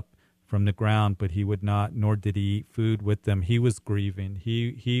him up from the ground, but he would not, nor did he eat food with them. He was grieving.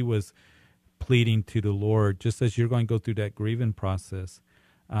 He was pleading to the Lord, just as you're going to go through that grieving process.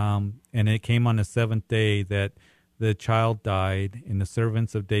 And it came on the seventh day that the child died, and the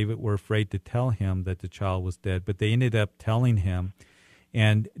servants of David were afraid to tell him that the child was dead, but they ended up telling him.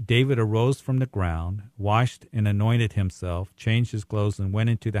 And David arose from the ground, washed and anointed himself, changed his clothes, and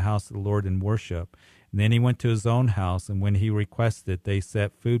went into the house of the Lord and worshiped. And then he went to his own house, and when he requested, they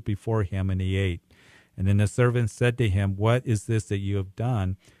set food before him, and he ate. And then the servants said to him, "What is this that you have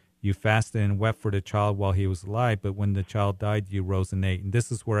done? You fasted and wept for the child while he was alive, but when the child died, you rose and ate." And this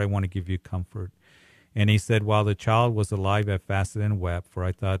is where I want to give you comfort. And he said, "While the child was alive, I fasted and wept, for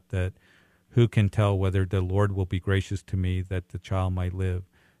I thought that who can tell whether the Lord will be gracious to me that the child might live?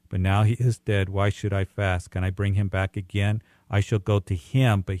 But now he is dead. Why should I fast? Can I bring him back again? I shall go to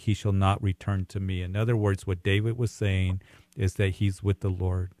him, but he shall not return to me." In other words, what David was saying is that he's with the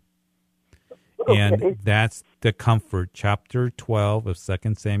Lord. Okay. And that's the comfort. Chapter 12 of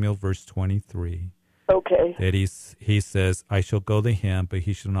 2 Samuel, verse 23. Okay. That he says, "I shall go to him, but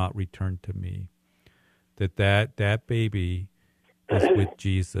he shall not return to me." that baby is with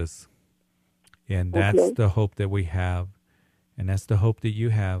Jesus. And that's the hope that we have. And that's the hope that you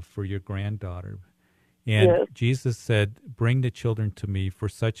have for your granddaughter. And Jesus said, bring the children to me, for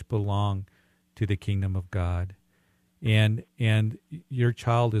such belong to the kingdom of God. And your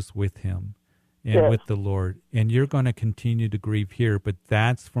child is with him and with the Lord. And you're going to continue to grieve here, but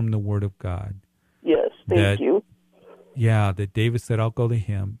that's from the Word of God. Yes, thank you. Yeah, that David said, I'll go to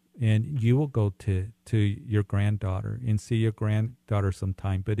him, and you will go to your granddaughter and see your granddaughter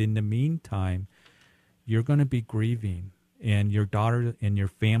sometime. But in the meantime, you're going to be grieving, and your daughter and your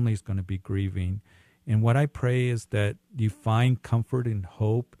family is going to be grieving. And what I pray is that you find comfort and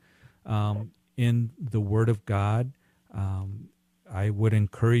hope in the Word of God. I would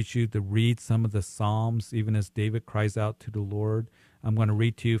encourage you to read some of the Psalms, even as David cries out to the Lord. I'm going to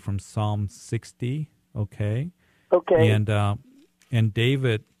read to you from Psalm 60, okay? Okay. And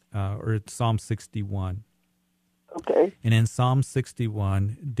David, or Psalm 61. Okay. And in Psalm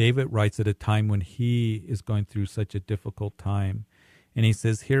 61, David writes at a time when he is going through such a difficult time. And he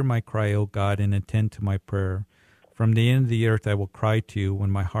says, hear my cry, O God, and attend to my prayer. From the end of the earth I will cry to you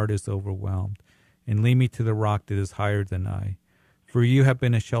when my heart is overwhelmed, and lead me to the rock that is higher than I. For you have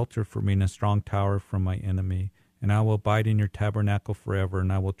been a shelter for me and a strong tower from my enemy, and I will abide in your tabernacle forever,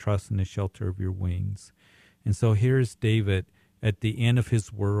 and I will trust in the shelter of your wings. And so here's David at the end of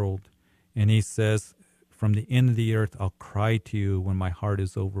his world, and he says, from the end of the earth I'll cry to you when my heart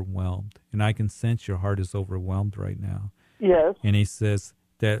is overwhelmed. And I can sense your heart is overwhelmed right now. Yes. And he says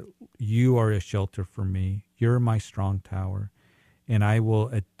that you are a shelter for me. You're my strong tower. And I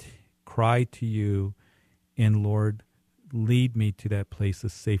will cry to you, and Lord, lead me to that place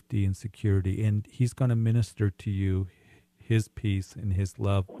of safety and security. And he's going to minister to you his peace and his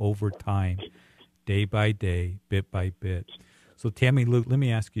love over time, day by day, bit by bit. So, Tammy Lou, let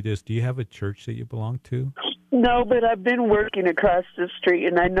me ask you this. Do you have a church that you belong to? No, but I've been working across the street,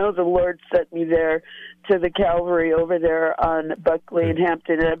 and I know the Lord sent me there to the Calvary over there on Buckley and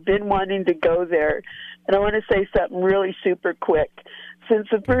Hampton, and I've been wanting to go there. And I want to say something really super quick. Since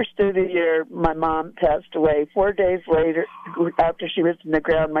the first of the year, my mom passed away. 4 days later, after she was in the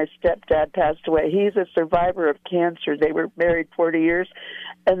ground, my stepdad passed away. He's a survivor of cancer. They were married 40 years.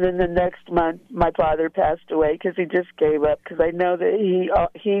 And then the next month, my father passed away because he just gave up, because I know that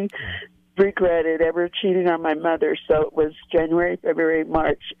he regretted ever cheating on my mother. So it was January, February,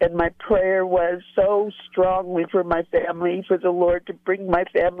 March. And my prayer was so strongly for my family, for the Lord to bring my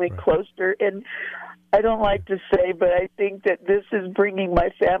family closer. And I don't like to say, but I think that this is bringing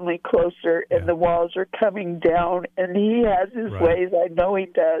my family closer, and the walls are coming down, and he has his ways. I know he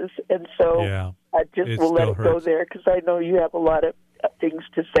does. And so I just will let it go there, because I know you have a lot of things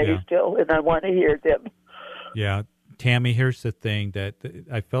to say still, and I want to hear them. Yeah. Tammy, here's the thing that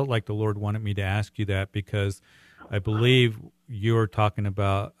I felt like the Lord wanted me to ask you that, because I believe you were talking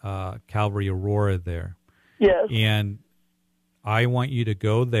about Calvary Aurora there. Yes. And I want you to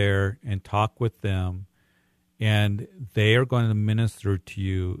go there and talk with them, and they are going to minister to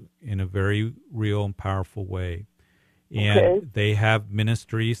you in a very real and powerful way. And they have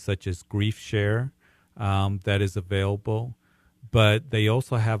ministries such as Grief Share that is available, but they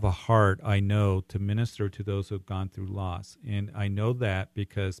also have a heart, I know, to minister to those who have gone through loss. And I know that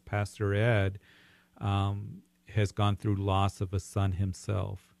because Pastor Ed has gone through loss of a son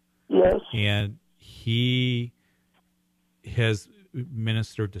himself. Yes. And he has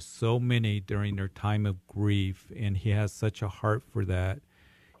ministered to so many during their time of grief, and he has such a heart for that.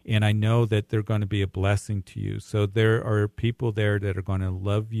 And I know that they're going to be a blessing to you. So there are people there that are going to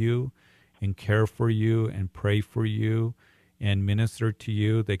love you and care for you and pray for you and minister to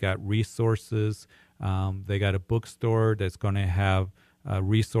you. They got resources. They got a bookstore that's going to have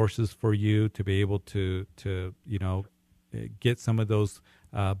resources for you to be able to get some of those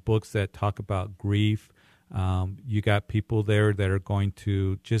books that talk about grief. You got people there that are going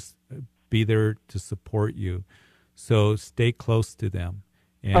to just be there to support you. So stay close to them.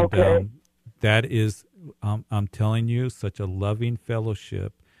 And that is, I'm telling you, such a loving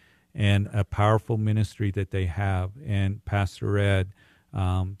fellowship and a powerful ministry that they have. And Pastor Ed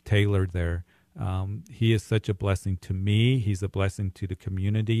Taylor there, he is such a blessing to me. He's a blessing to the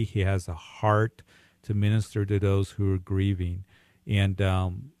community. He has a heart to minister to those who are grieving.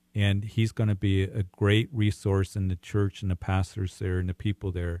 And he's going to be a great resource in the church and the pastors there and the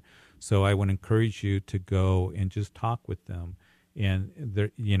people there. So I would encourage you to go and just talk with them. And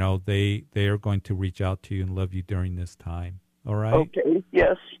they are going to reach out to you and love you during this time. All right? Okay.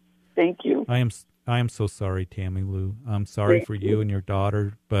 Yes. Thank you. I am so sorry, Tammy Lou. I'm sorry for you and your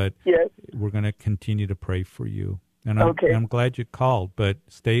daughter, but we're going to continue to pray for you. And I'm glad you called, but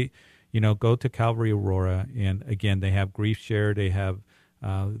stay, go to Calvary Aurora. And again, they have Grief Share. They have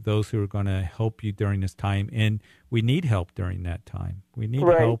those who are going to help you during this time. And we need help during that time. We need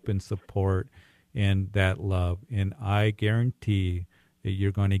help and support and that love. And I guarantee that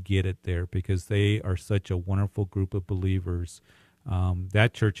you're going to get it there because they are such a wonderful group of believers.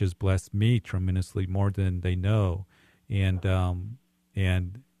 That church has blessed me tremendously, more than they know. And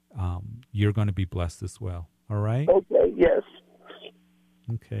you're going to be blessed as well. All right? Okay, yes.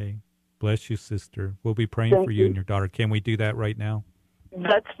 Okay. Bless you, sister. We'll be praying for you and your daughter. Can we do that right now?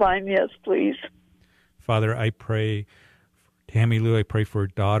 That's fine, yes, please. Father, I pray for Tammy Lou. I pray for her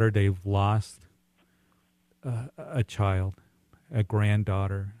daughter. They've lost a child, a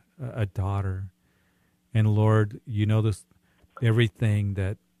granddaughter, a daughter. And Lord, you know this, everything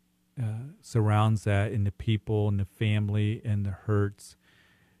that surrounds that, and the people and the family and the hurts.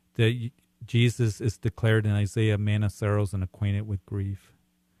 That Jesus is declared in Isaiah, a man of sorrows and acquainted with grief.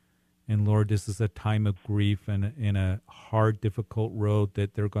 And Lord, this is a time of grief and in a hard, difficult road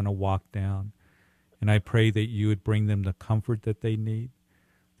that they're going to walk down. And I pray that you would bring them the comfort that they need,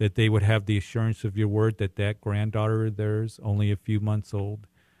 that they would have the assurance of your word that that granddaughter of theirs, only a few months old,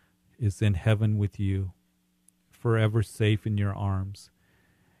 is in heaven with you, forever safe in your arms.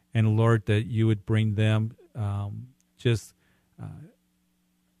 And Lord, that you would bring them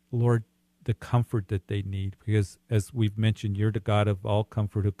Lord, the comfort that they need, because as we've mentioned, you're the God of all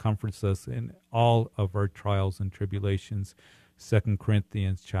comfort who comforts us in all of our trials and tribulations, 2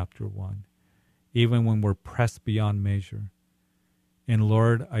 Corinthians chapter 1, even when we're pressed beyond measure. And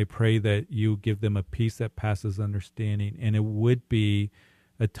Lord, I pray that you give them a peace that passes understanding, and it would be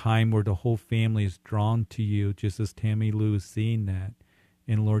a time where the whole family is drawn to you, just as Tammy Lou is seeing that.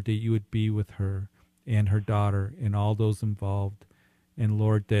 And Lord, that you would be with her and her daughter and all those involved. And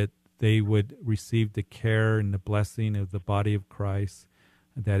Lord, that they would receive the care and the blessing of the body of Christ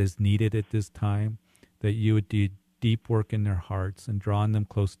that is needed at this time, that you would do deep work in their hearts and drawing them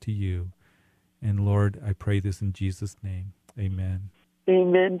close to you. And Lord, I pray this in Jesus' name. Amen.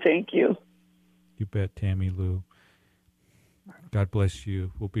 Amen. Thank you. You bet, Tammy Lou. God bless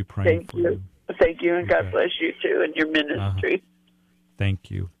you. We'll be praying for you. Thank you, and God bless you too and your ministry.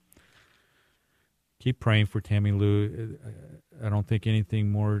 Thank you. Keep praying for Tammy Lou. I don't think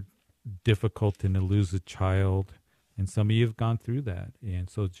anything more difficult than to lose a child, and some of you have gone through that, and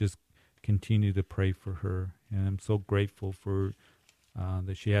so just continue to pray for her. And I'm so grateful for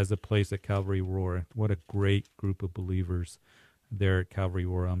that she has a place at Calvary Aurora. What a great group of believers there at Calvary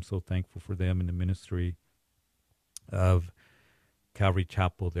Aurora. I'm so thankful for them and the ministry of Calvary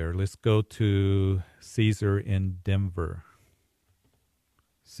Chapel there. Let's go to Caesar in Denver.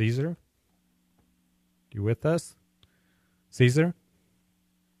 Caesar, you with us? Caesar?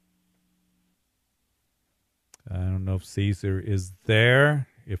 I don't know if Caesar is there.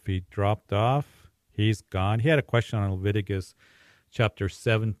 If he dropped off, he's gone. He had a question on Leviticus chapter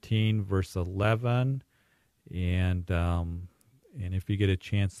 17, verse 11. And if you get a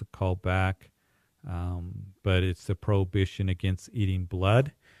chance to call back, but it's the prohibition against eating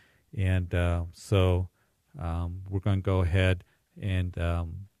blood. And so we're going to go ahead and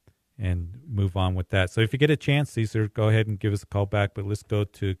move on with that. So if you get a chance, Caesar, go ahead and give us a call back. But let's go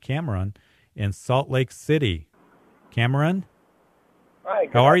to Cameron in Salt Lake City. Cameron? Hi.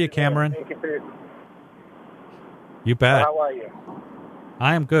 How are you, Cameron? Thank you for your... You bet. How are you?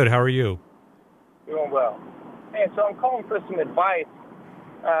 I am good. How are you? Doing well. And so I'm calling for some advice.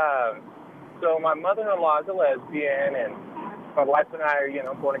 So my mother-in-law is a lesbian, and my wife and I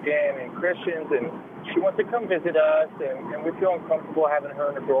are, born again and Christians, and she wants to come visit us, and we feel uncomfortable having her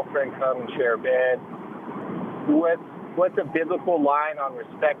and her girlfriend come and share a bed. What's a biblical line on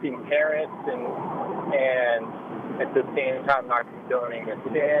respecting parents and at the same time not condoning a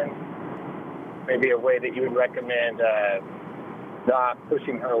sin? Maybe a way that you would recommend not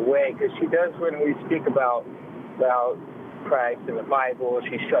pushing her away, because she does, when we speak about Christ and the Bible,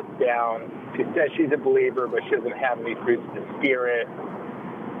 she shuts down. She says she's a believer, but she doesn't have any fruits of the Spirit,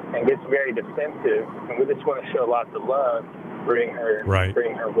 and gets very defensive. And we just want to show lots of love, bring her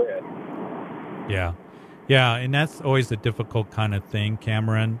with. Yeah, and that's always a difficult kind of thing,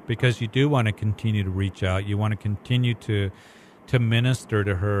 Cameron, because you do want to continue to reach out. You want to continue to minister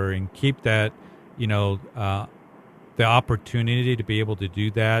to her and keep that, the opportunity to be able to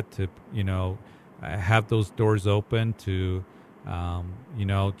do that, to, have those doors open to,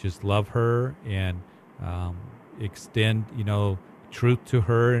 just love her and extend, truth to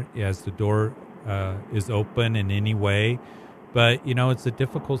her as the door is open in any way. But, it's a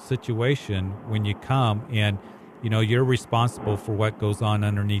difficult situation when you come and, you're responsible for what goes on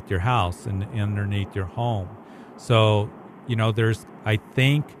underneath your house and underneath your home. So, there's, I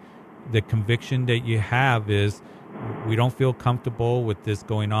think, the conviction that you have is we don't feel comfortable with this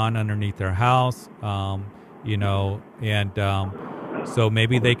going on underneath our house, so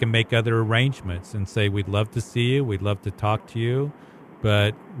maybe they can make other arrangements and say, we'd love to see you, we'd love to talk to you,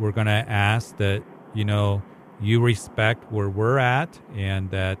 but we're going to ask that, you respect where we're at and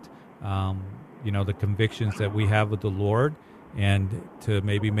that, the convictions that we have with the Lord, and to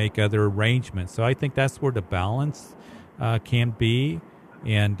maybe make other arrangements. So I think that's where the balance can be,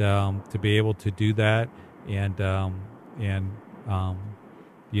 and to be able to do that.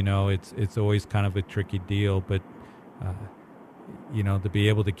 It's always kind of a tricky deal, but to be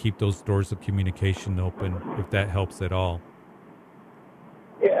able to keep those doors of communication open, if that helps at all.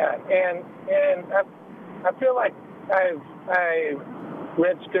 Yeah, and I feel like I've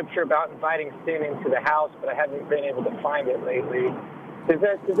read scripture about inviting sin into the house, but I haven't been able to find it lately. Does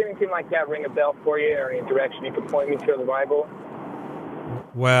anything like that ring a bell for you, or any direction you can point me to in the Bible?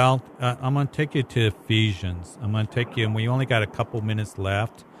 Well, I'm going to take you to Ephesians. I'm going to take you, and we only got a couple minutes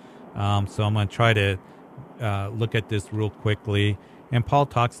left, so I'm going to try to look at this real quickly. And Paul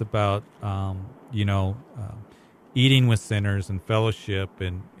talks about, eating with sinners and fellowship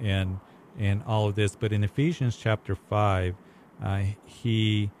and all of this. But in Ephesians chapter 5,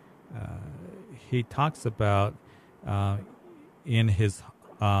 he talks about in his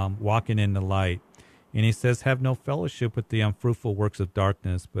walking in the light. And he says, have no fellowship with the unfruitful works of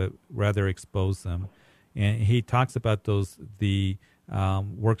darkness, but rather expose them. And he talks about the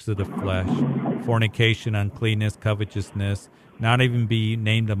works of the flesh, fornication, uncleanness, covetousness, not even be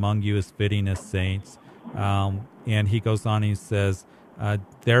named among you as fitting as saints. And he goes on and he says,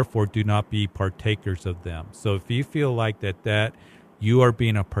 therefore do not be partakers of them. So if you feel like that you are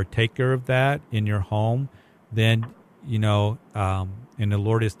being a partaker of that in your home, then, and the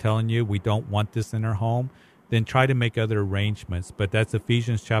Lord is telling you we don't want this in our home, then try to make other arrangements. But that's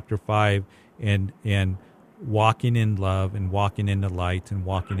Ephesians chapter 5 and walking in love and walking in the light and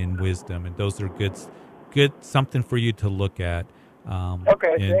walking in wisdom. And those are good something for you to look at.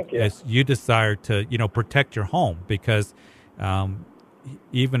 Okay, thank you. As you desire to, protect your home, because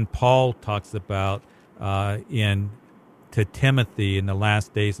even Paul talks about to Timothy, in the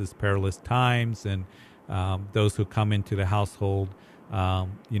last days is perilous times, and those who come into the household,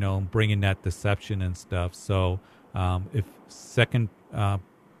 bringing that deception and stuff. So if 2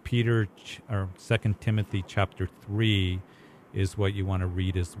 Timothy chapter 3 is what you want to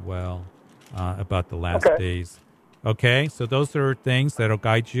read as well about the last days. Okay, so those are things that'll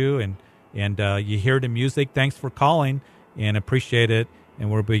guide you, and you hear the music. Thanks for calling, and appreciate it. And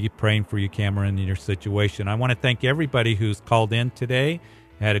we'll be praying for you, Cameron, in your situation. I want to thank everybody who's called in today.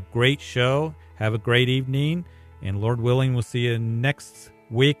 Had a great show. Have a great evening. And Lord willing, we'll see you next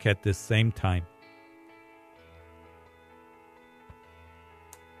week at this same time.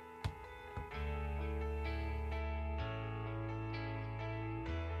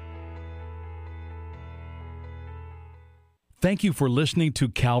 Thank you for listening to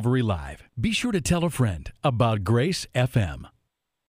Calvary Live. Be sure to tell a friend about Grace FM.